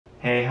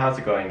Hey, how's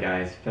it going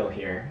guys? Phil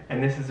here,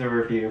 and this is a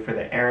review for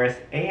the Arris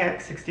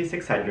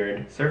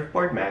AX6600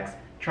 Surfboard Max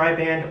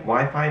Tri-Band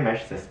Wi-Fi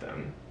Mesh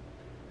System.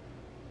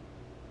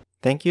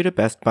 Thank you to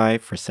Best Buy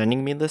for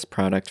sending me this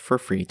product for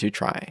free to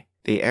try.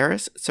 The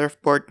Arris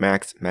Surfboard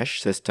Max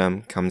Mesh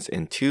System comes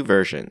in two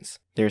versions.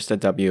 There's the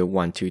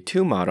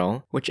W122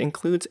 model, which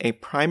includes a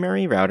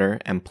primary router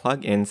and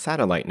plug-in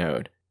satellite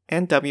node,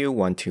 and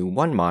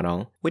W121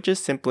 model, which is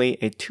simply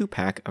a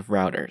 2-pack of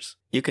routers.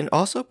 You can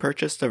also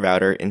purchase the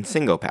router in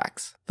single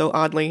packs, though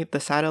oddly, the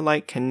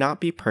satellite cannot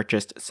be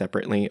purchased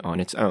separately on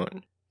its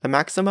own. The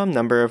maximum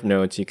number of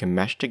nodes you can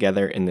mesh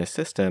together in this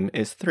system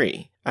is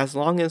 3, as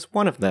long as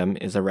one of them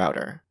is a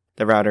router.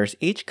 The routers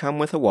each come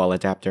with a wall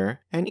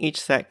adapter, and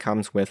each set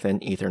comes with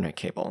an Ethernet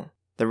cable.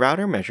 The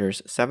router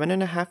measures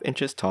 7.5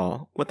 inches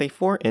tall with a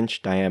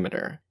 4-inch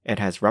diameter. It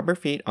has rubber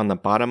feet on the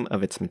bottom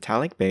of its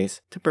metallic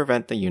base to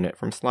prevent the unit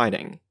from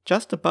sliding.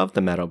 Just above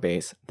the metal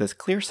base, this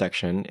clear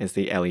section is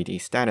the LED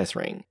status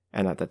ring,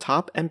 and at the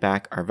top and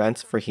back are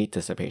vents for heat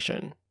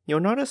dissipation. You'll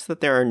notice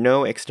that there are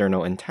no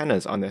external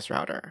antennas on this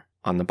router.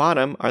 On the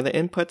bottom are the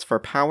inputs for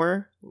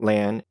power,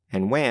 LAN,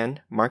 and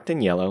WAN marked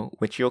in yellow,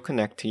 which you'll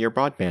connect to your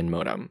broadband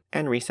modem,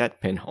 and reset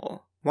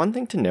pinhole. One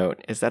thing to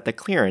note is that the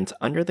clearance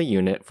under the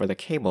unit for the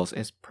cables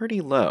is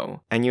pretty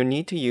low, and you'll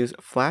need to use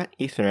flat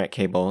Ethernet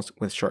cables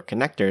with short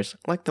connectors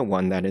like the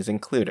one that is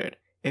included.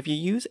 If you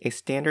use a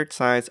standard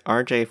size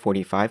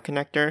RJ45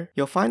 connector,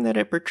 you'll find that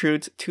it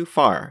protrudes too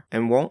far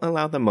and won't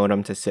allow the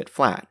modem to sit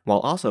flat while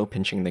also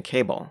pinching the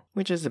cable,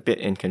 which is a bit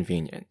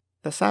inconvenient.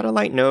 The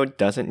satellite node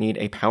doesn't need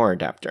a power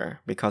adapter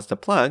because the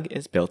plug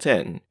is built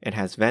in. It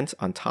has vents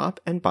on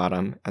top and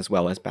bottom as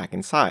well as back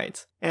and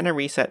sides, and a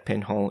reset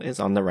pinhole is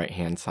on the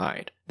right-hand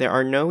side. There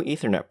are no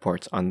Ethernet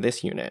ports on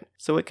this unit,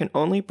 so it can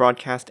only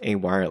broadcast a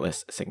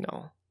wireless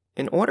signal.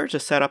 In order to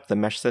set up the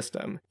mesh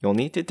system, you'll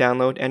need to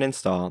download and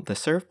install the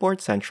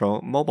Surfboard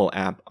Central mobile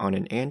app on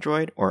an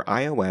Android or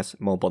iOS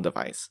mobile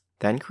device.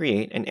 Then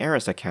create an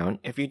Arris account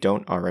if you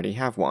don't already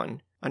have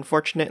one.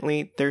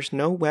 Unfortunately, there's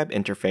no web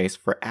interface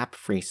for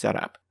app-free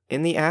setup.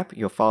 In the app,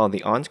 you'll follow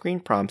the on-screen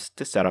prompts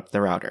to set up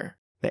the router.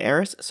 The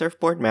Arris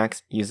Surfboard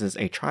Max uses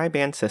a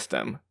tri-band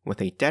system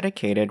with a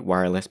dedicated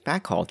wireless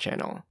backhaul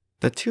channel.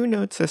 The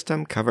 2-node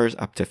system covers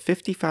up to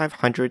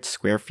 5,500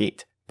 square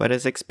feet, but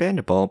is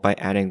expandable by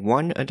adding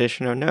one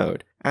additional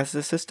node, as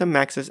the system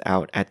maxes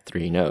out at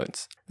 3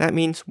 nodes. That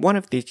means one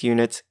of these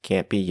units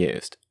can't be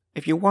used.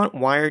 If you want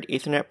wired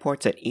Ethernet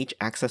ports at each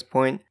access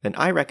point, then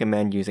I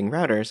recommend using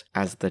routers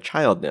as the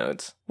child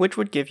nodes, which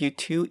would give you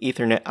 2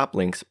 Ethernet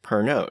uplinks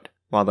per node,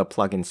 while the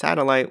plug-in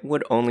satellite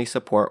would only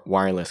support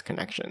wireless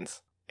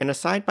connections. In a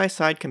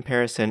side-by-side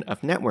comparison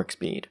of network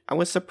speed, I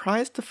was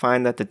surprised to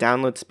find that the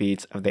download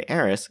speeds of the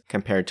Arris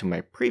compared to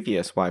my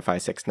previous Wi-Fi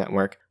 6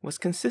 network was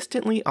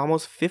consistently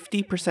almost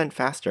 50%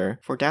 faster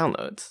for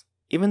downloads.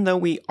 Even though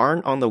we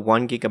aren't on the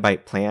 1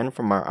 GB plan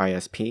from our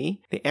ISP,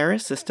 the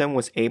Arris system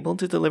was able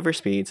to deliver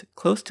speeds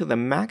close to the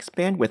max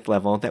bandwidth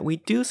level that we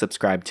do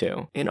subscribe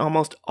to in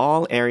almost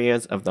all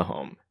areas of the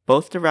home.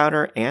 Both the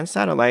router and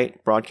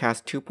satellite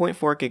broadcast 2.4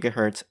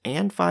 GHz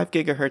and 5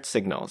 GHz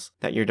signals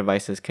that your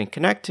devices can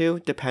connect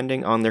to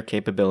depending on their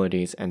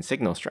capabilities and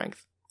signal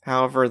strength.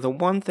 However, the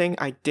one thing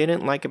I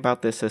didn't like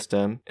about this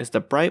system is the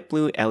bright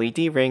blue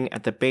LED ring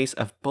at the base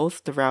of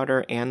both the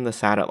router and the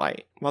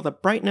satellite. While the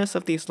brightness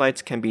of these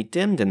lights can be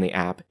dimmed in the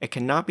app, it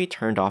cannot be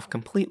turned off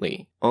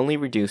completely, only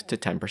reduced to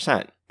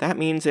 10%. That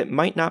means it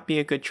might not be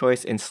a good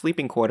choice in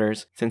sleeping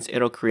quarters since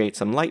it'll create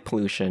some light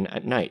pollution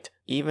at night,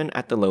 even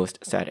at the lowest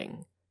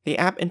setting. The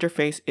app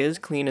interface is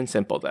clean and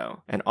simple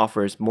though, and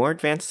offers more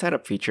advanced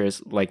setup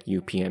features like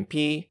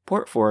UPnP,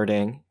 port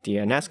forwarding,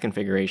 DNS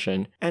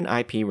configuration, and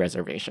IP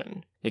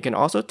reservation. You can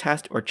also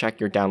test or check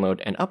your download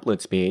and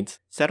upload speeds,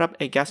 set up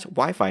a guest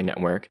Wi-Fi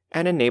network,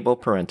 and enable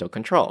parental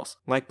controls,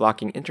 like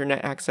blocking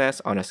internet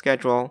access on a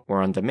schedule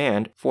or on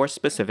demand for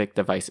specific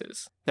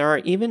devices. There are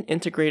even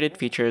integrated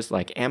features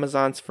like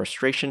Amazon's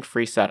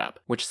frustration-free setup,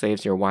 which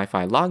saves your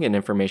Wi-Fi login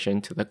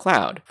information to the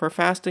cloud for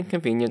fast and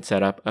convenient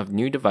setup of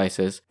new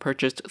devices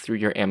purchased through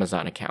your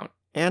Amazon account,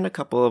 and a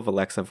couple of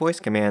Alexa voice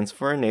commands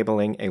for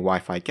enabling a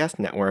Wi-Fi guest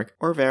network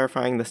or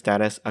verifying the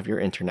status of your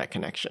internet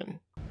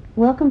connection.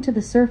 Welcome to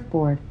the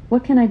Surfboard.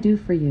 What can I do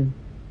for you?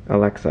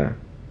 Alexa,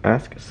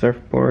 ask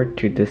Surfboard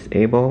to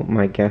disable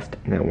my guest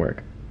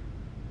network.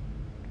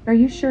 Are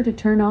you sure to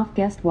turn off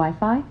guest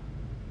Wi-Fi?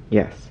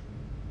 Yes.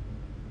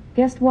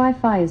 Guest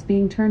Wi-Fi is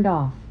being turned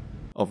off.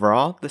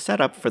 Overall, the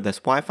setup for this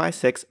Wi-Fi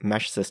 6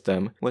 mesh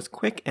system was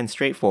quick and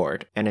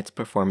straightforward, and its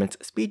performance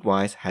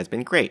speed-wise has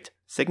been great.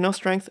 Signal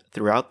strength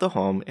throughout the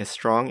home is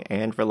strong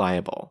and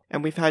reliable,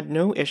 and we've had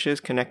no issues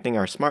connecting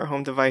our smart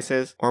home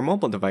devices or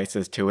mobile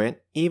devices to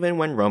it, even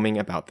when roaming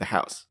about the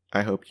house.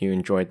 I hope you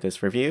enjoyed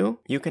this review.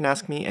 You can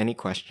ask me any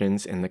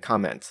questions in the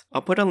comments.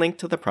 I'll put a link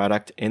to the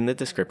product in the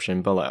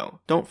description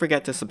below. Don't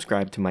forget to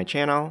subscribe to my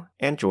channel,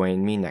 and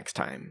join me next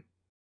time.